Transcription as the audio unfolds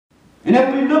And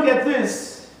if we look at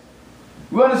this,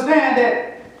 we understand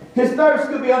that his thirst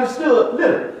could be understood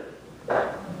literally.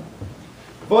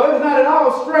 For it was not at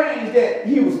all strange that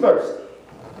he was thirsty.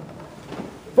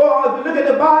 For if we look at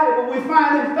the Bible, we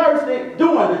find him thirsty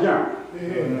during the journey.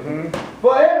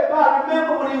 For everybody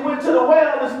remember when he went to the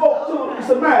well and spoke to the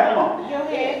Samaritan woman. Go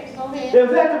ahead. He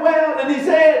was at the well and he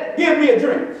said, "Give me a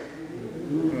drink."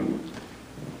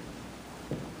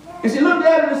 And she looked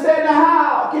at him and said, "Now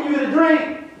how can you get a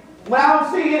drink when I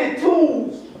don't see any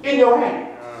tools in your hand?"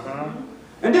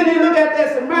 And then he looked at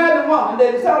that Samaritan woman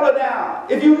and he told her, "Now,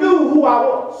 if you knew who I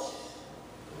was,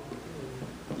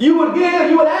 you would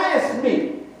ask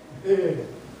me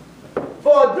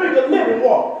for a drink of living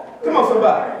water." Come on,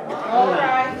 somebody. All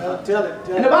right. Tell it.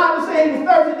 And the Bible says he was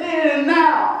thirsty then and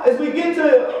now. As we get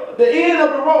to the end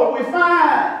of the road, we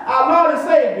find our Lord and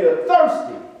Savior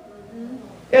thirsty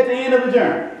at the end of the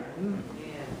journey.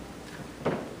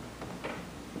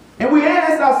 And we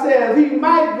ask ourselves, he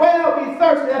might well be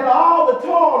thirsty after all the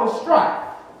toil and strife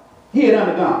he had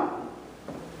undergone.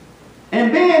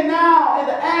 And being now in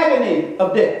the agony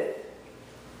of death,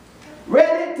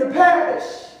 ready to perish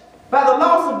by the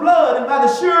loss of blood and by the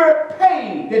sure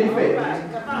pain that he felt.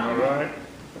 Right.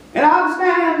 And I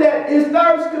understand that his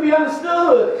thirst could be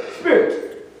understood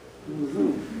spiritually.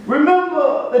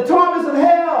 Remember, the torments of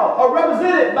hell are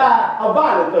represented by a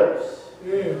violent thirst.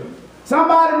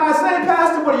 Somebody might say,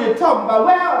 "Pastor, what are you talking about?"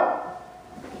 Well,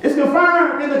 it's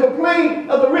confirmed in the complaint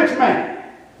of the rich man.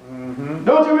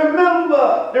 Don't you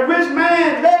remember the rich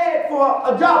man begged for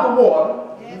a drop of water?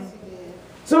 Yes, he did.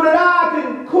 So that I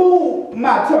can cool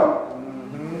my tongue.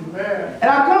 And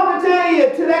I come to tell you,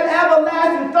 to that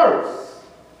everlasting thirst,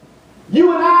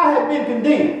 you and I have been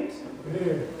condemned.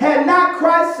 Had not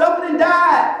Christ suffered and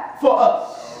died for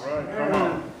us? All right, come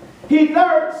on. He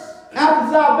thirsts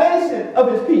after salvation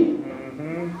of his people.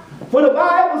 For the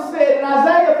Bible said in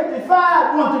Isaiah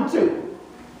 55, 1-2,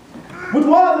 which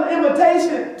was an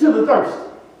invitation to the thirsty.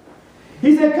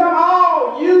 He said, "Come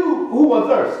all you who are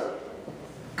thirsty,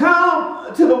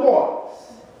 come to the waters.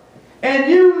 And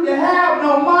you that have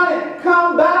no money,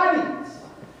 come buy these."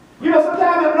 You know,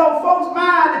 sometimes it blows folks'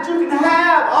 mind that you can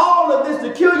have all of this to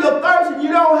kill your thirst and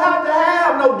you don't have to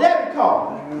have no debit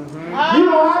card. You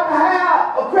don't have to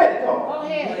have a credit card.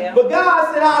 But God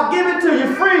said, "I'll give it to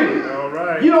you free." All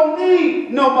right. You don't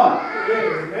need no money.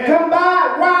 Come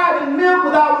buy wine and milk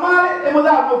without money and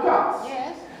without no cost.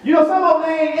 You know, some of them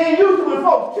ain't used to when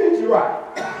folks treat you right.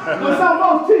 When some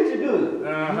folks treat you good.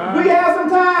 We have some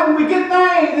time when we get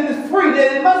things and it's free,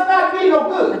 that it must not be no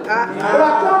good. But I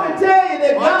come to tell you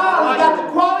that God has got the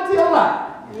quality of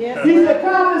life. He said,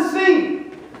 "Come and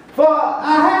see, for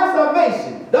I have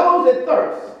salvation, those that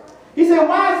thirst." He said,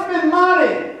 "Why spend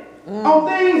money on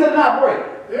things that are not bread?"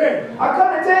 I come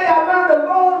to tell you, I learned a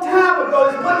long time ago,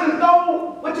 is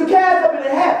what you cast up in the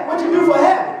heaven, what you do for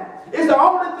heaven, is the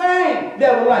only thing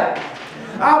that will last.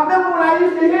 I remember when I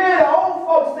used to hear the old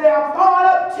folks say, "I'm throwing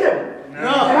up timber."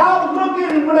 And I was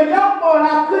looking with a young boy and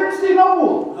I couldn't see no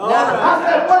wood. I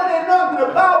said, "What are they talking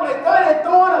about? They're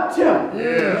throwing up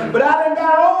timber." But I done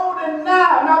got old and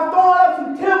now, and I'm throwing up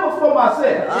some timber for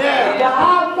myself. But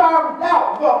I found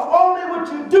out, but only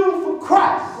what you do for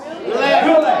Christ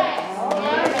will last.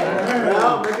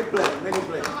 Well, make it plain. Make it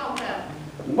plain.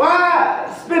 Why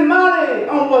spend money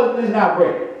on what is not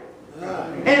bread?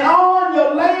 And on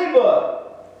your labor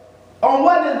on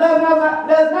what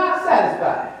does not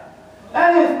satisfy.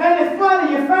 And it's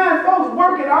funny, you find folks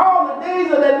working all the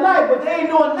days of their life, but they ain't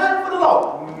doing nothing for the Lord.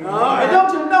 And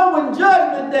don't you know when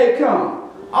judgment day comes,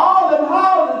 all them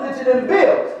houses that you done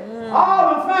built, all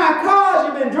them fine cars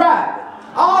you've been driving,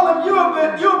 all them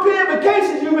European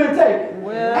vacations you've been taking,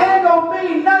 ain't gonna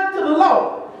mean nothing to the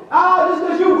Lord. Oh, just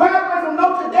because you graduated from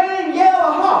Notre Dame, Yale,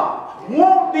 or Harvard,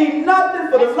 won't be nothing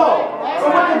for the Lord. So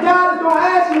when God is going to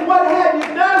ask you, what have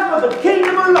you done for the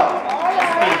kingdom of the Lord?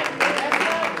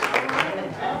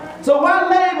 So why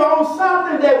labor on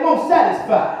something that won't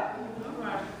satisfy?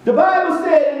 The Bible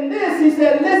said in this, he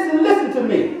said, listen to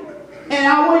me.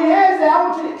 And when he asked that, I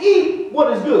want you to eat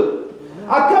what is good.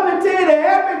 I come and tell you that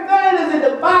everything that's in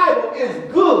the Bible is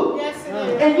good. Yes, it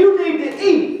is. And you need to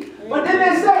eat. But then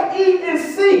they say, eat and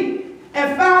see,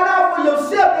 and find out for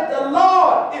yourself that the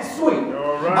Lord is sweet.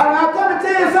 Right. And I come to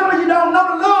tell you, some of you don't know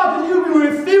the Lord because you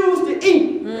refuse to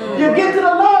eat. You get to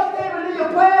the Lord's table and you're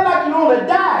playing like you're on a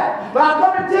diet. But I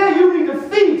come to tell you, you need to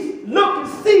feast, look and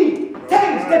see,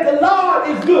 taste that the Lord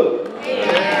is good.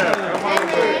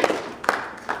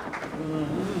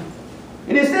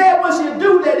 And it said once you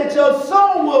do that, that your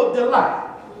soul will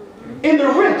delight in the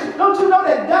rich. Don't you know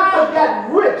that God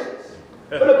got riches?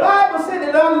 But the Bible said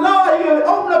that our Lord, He will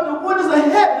open up the windows of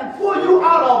heaven and pour you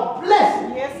out a blessing.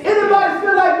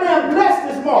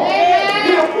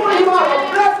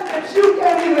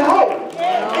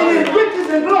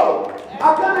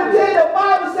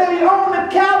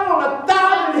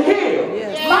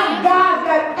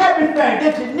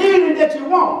 everything that you need and that you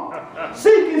want.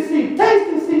 Seek and see,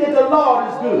 taste and see that the Lord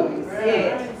is good.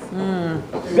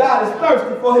 Yes. God is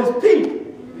thirsty for his people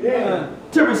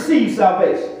to receive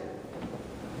salvation.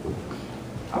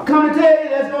 I'm coming to tell you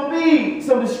there's going to be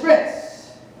some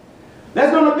distress.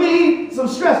 There's going to be some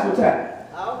stressful times.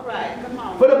 All right, come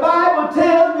on. For the Bible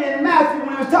tells me in Matthew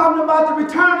when it was talking about the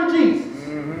return of Jesus,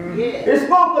 it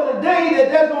spoke of the day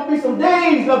that there's going to be some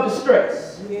days of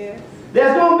distress.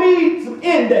 There's going to be some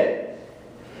end days.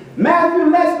 Matthew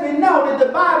lets me know that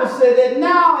the Bible said that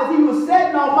now as he was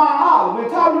sitting on Mount Olive, we're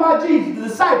talking about Jesus, the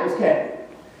disciples came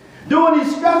during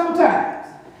these stressful times.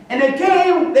 And they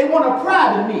came, they want a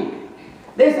private meeting.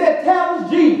 They said, tell us,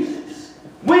 Jesus,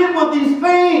 when will these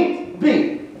things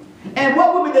be? And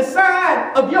what will be the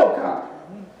sign of your coming?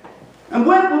 And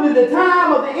when will be the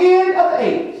time of the end of the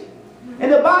age?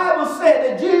 And the Bible said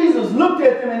that Jesus looked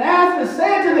at them and answered and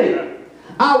said to them,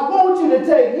 I want you to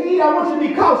take heed, I want you to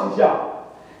be cautious,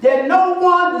 y'all, that no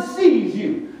one deceives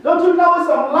you. Don't you know there's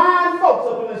some lying folks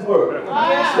up in this world?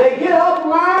 They get up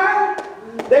lying,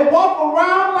 they walk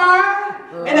around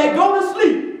lying, and they go to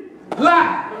sleep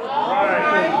lying.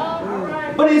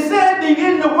 But he said, be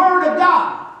in the word of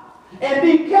God and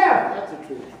be careful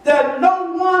that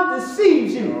no one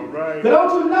deceives you. But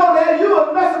don't you know that you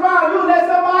will mess around, you will let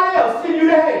somebody else send you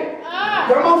to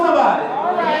hell. Come on, somebody.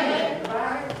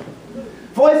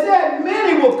 For he said,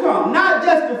 many will come, not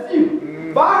just a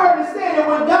few. But I heard it say that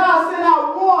when God sent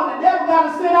out one, the devil got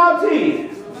to send out 10.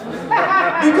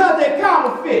 Because they're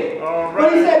counterfeit.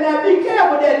 But he said, now be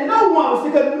careful that no one will see,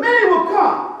 because many will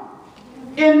come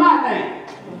in my name,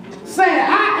 saying,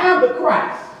 I am the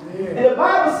Christ. And the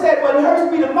Bible said, what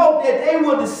hurts me the most, that they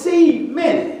will deceive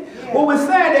many. What we're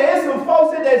saying, there is some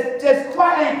folks that just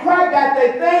ain't quite got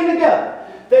their thing together.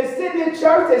 They sitting in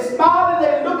church, they smiling,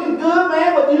 they looking good,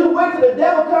 man, but you wait till the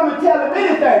devil come and tell them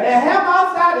anything. They have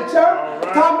outside the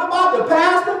church, talking about the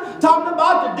pastor, talking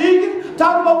about the deacon,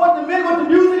 talking about what the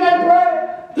music ain't praying.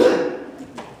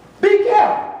 Be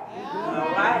careful.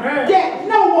 Yeah,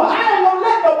 no one. I ain't gonna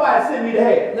let nobody send me to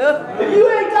hell. If you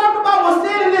ain't talking about what's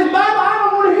said in this Bible, I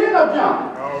don't want to hear no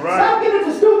junk. Stop getting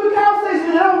into stupid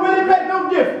conversations that don't really make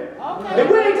no difference. If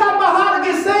we ain't talking about how to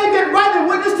get saved, get right, and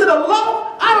witness to the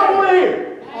Lord, I don't want to hear it.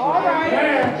 All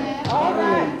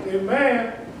right.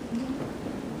 Amen.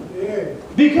 Yeah.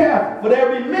 Be careful, for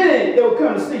every minute they will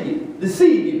come to see you,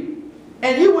 deceive you.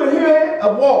 And you will hear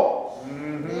of wars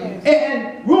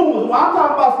and rumors. Well, I'm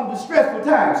talking about some distressful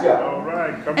times, y'all. All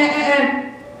right, come on.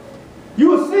 And you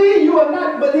will see, you will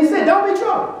not, but he said, don't be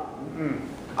troubled.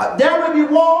 There will be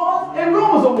wars and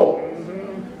rumors of war.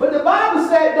 But the Bible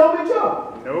said, don't be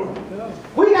troubled. Nope.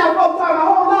 We got folks talking a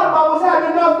whole lot about what's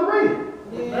happening in North Korea.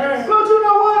 Don't you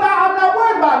know what? I'm not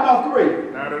worried about North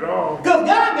Korea. Not at all. Because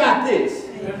God got this.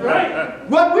 That's right.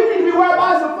 What we need to be worried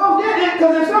about is some folks there,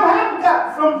 because if something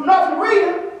happens from North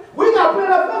Korea, we got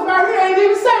plenty of folks right here ain't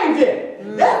even saved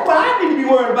yet. That's what I need to be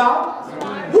worried about.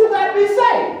 Who got to be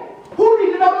saved? Who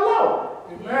need to know the Lord?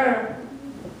 Amen.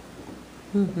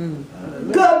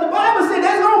 Because the Bible said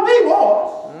there's going to be wars.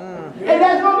 And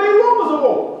there's going to be rumors of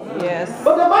war. Yes.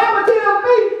 But the Bible tells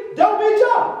me, don't be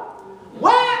troubled.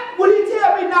 Why would he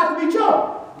tell me not to be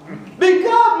troubled?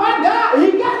 Because my God,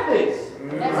 he got this.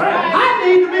 That's right. I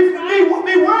need to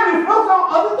be worried and focus on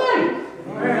other things.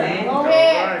 Go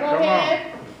ahead. Go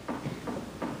ahead.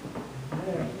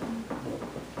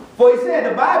 For he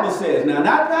said, the Bible says, now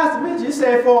not Pastor Mitchell, he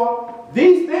said, for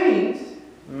these things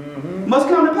must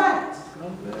come to pass.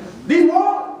 These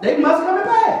wars, they must come to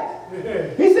pass.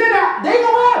 He said, now, they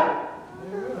gonna happen.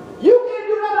 You can't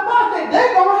do nothing about that.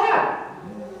 They gonna happen.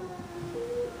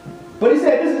 But he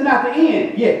said, this is not the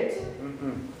end yet.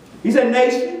 He said,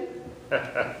 nation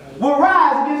will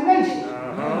rise against nation.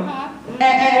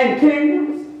 And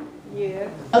kingdoms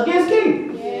against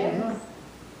kingdoms.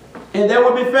 And there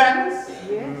will be famines.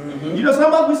 You know,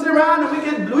 some of us, we sit around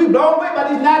and we blown away by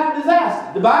these natural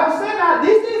disasters. The Bible said now,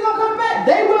 these things gonna come back.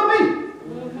 They will be.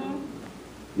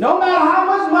 No matter how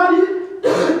much money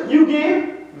you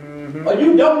give or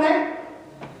you donate,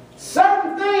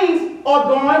 certain things are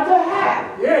going to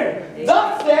happen.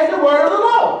 Thus says the word of the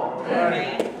Lord.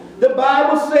 The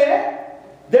Bible said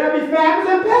there'll be famines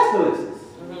and pestilences.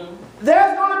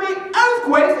 There's going to be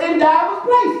earthquakes in diverse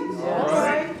places.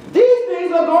 These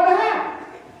things are going to happen.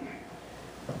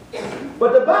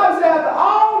 But the Bible says after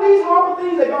all these horrible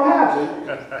things that are going to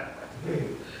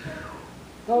happen,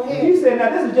 Go ahead. he said, now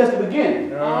this is just the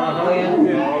beginning. All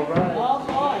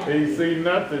right. Ain't seen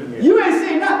nothing yet. You ain't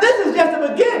seen nothing. This is just the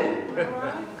beginning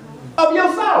of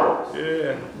your sorrows.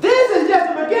 This is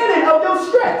just the beginning of your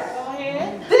stress.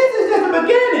 This is just the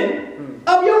beginning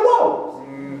of your woes.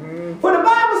 For the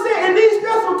Bible said in these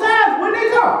stressful times,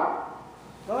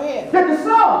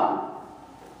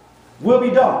 will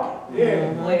be dark.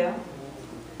 Yeah. Well.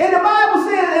 And the Bible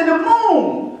says, and the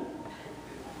moon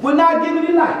will not give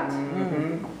any light.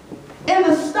 Mm-hmm. And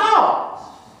the stars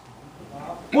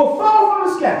will fall from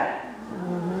the sky.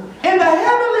 And the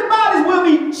heavenly bodies will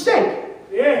be shaken.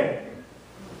 Yeah.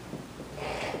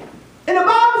 And the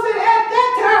Bible said at that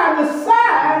time the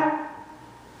sign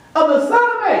of the Son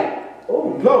of Man,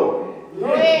 oh glory,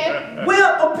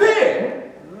 will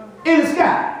appear in the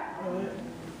sky.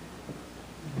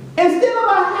 Instead of a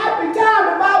happy time,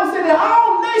 the Bible said that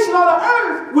all nations on the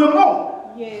earth will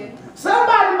mourn. Yeah.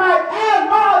 Somebody might ask,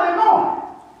 why are they mourning?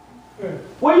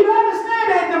 Well, you understand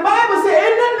that the Bible said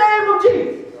in the name of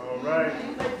Jesus, All right.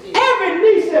 every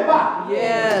knee shall bow.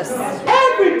 Yes.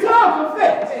 Every tongue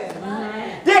confess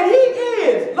that he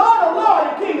is Lord of Lords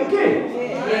and King of Kings.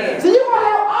 Yeah. So you're going to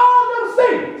have all them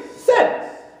sinners.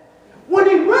 When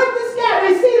he breaks the sky,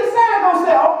 they see the sign, going to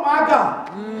say, oh my God,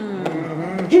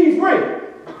 he's real.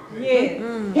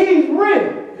 Yeah. He's real.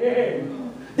 Yeah.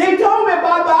 They told me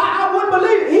about it, but I wouldn't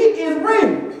believe it. He is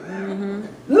real.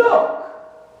 Look.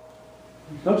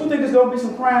 Don't you think there's going to be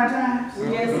some crying times?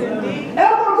 Yes, indeed. And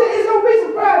I'm going to tell you, it's going to be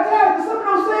some crying times, because some of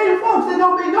those same folks that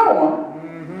don't be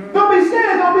going, don't be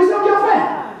scared, don't be some of your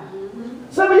family.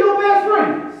 Some of your best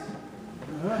friends.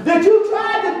 That you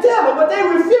tried to tell them, but they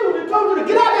refused and told you to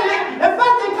get out of there. In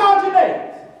fact, they called your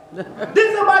names. Did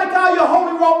somebody call you a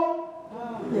holy roller?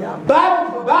 Yeah.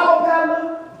 Bible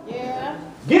peddler? Yeah.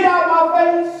 Get out of my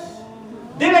face.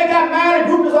 Then they got mad and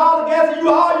grouped us all together.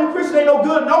 All you Christians ain't no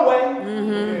good no way.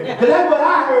 Because that's what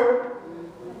I heard.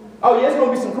 Oh yeah, it's going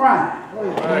to be some crying.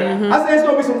 I said it's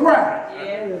going to be some crying.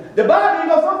 The Bible, you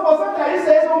know, sometimes it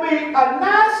says it's going to be a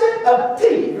gnashing of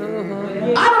teeth.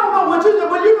 I don't know what you said,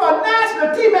 but you know, a gnashing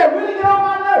of teeth may really get on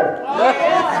my nerves.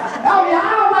 Oh yeah,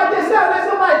 I don't like this sound like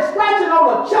somebody scratching on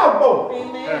a chalkboard.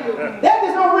 That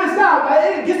just don't really sound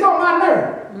like it gets on my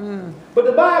nerve. But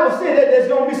the Bible said that there's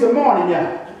going to be some mourning,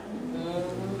 y'all.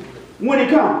 When he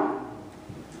comes.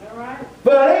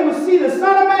 But they will see the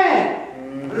Son of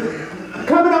Man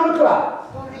coming on the clouds.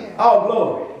 Oh,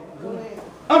 glory.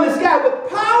 On the sky with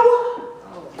power.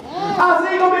 I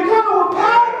say he's going to be coming with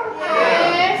power.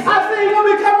 Yes. I say he's going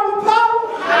to be coming with power.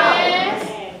 Yes.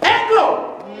 And glory.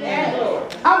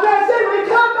 I'm trying to say when he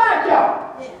come back,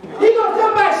 y'all, he's going to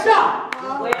come back sharp.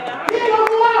 He ain't going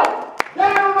to go out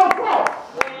down on no cross.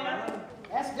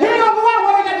 He ain't going to go out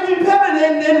where they got to be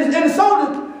peddling and the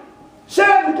soldiers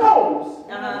sharing the clothes.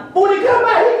 But when he come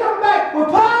back with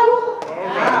power,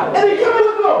 and he coming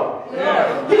with glory.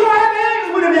 He going to have the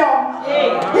angels with him, y'all.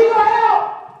 He going to have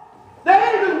the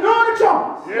angels blowing the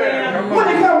trumpets when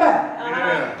he come back.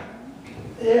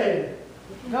 Go ahead.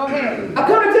 I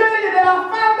come to tell you that I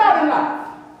found out in life,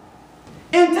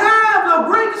 in times of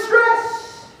great distress,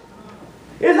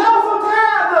 is also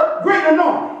times of great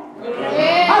anointing.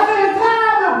 I say in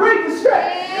times of great distress,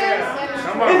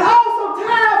 it's also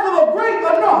times of a great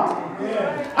anointing.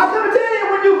 I come to tell you,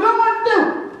 when you're going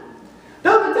through,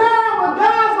 there's a time when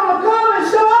God's going to come and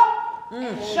show up,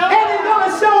 and he's going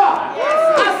to show up.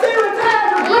 I say in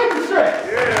times of great distress,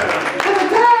 it's a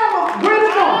time of great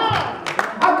anointing.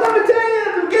 I come to tell you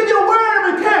to give you a word of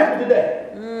encouragement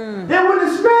today, that when the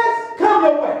stress comes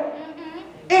your way,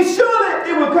 and surely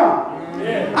it will come.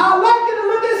 I'd like you to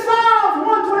look at Psalms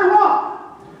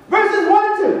 121, verses 1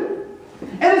 and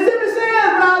 2. And it simply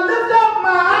says, when I lift up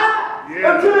my eye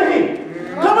unto the hill.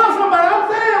 Come on, somebody. I'm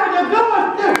saying when you're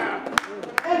going through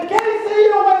and can't see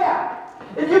your way out,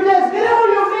 if you just get on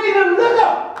your knees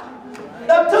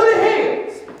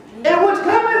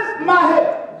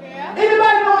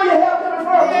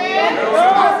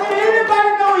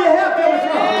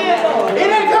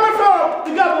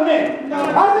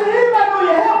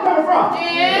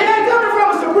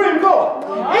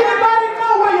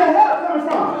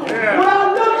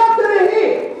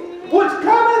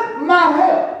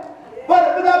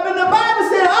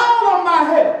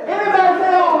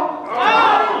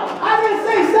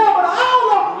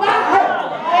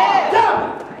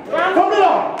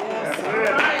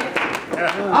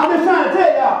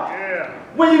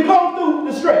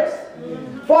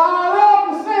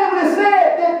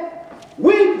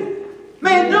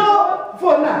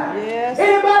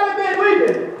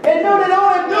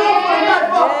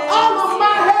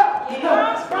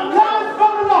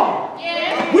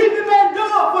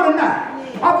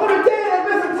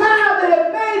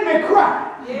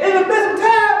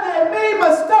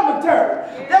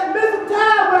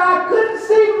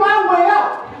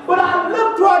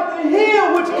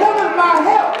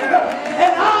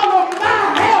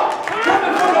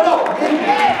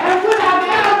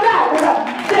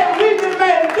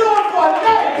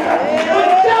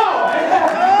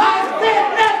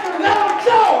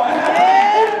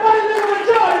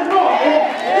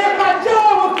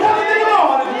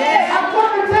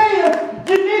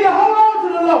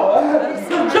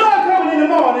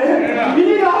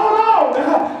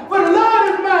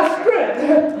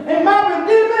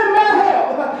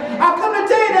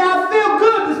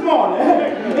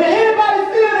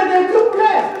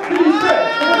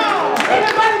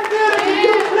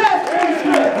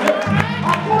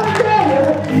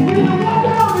Amen.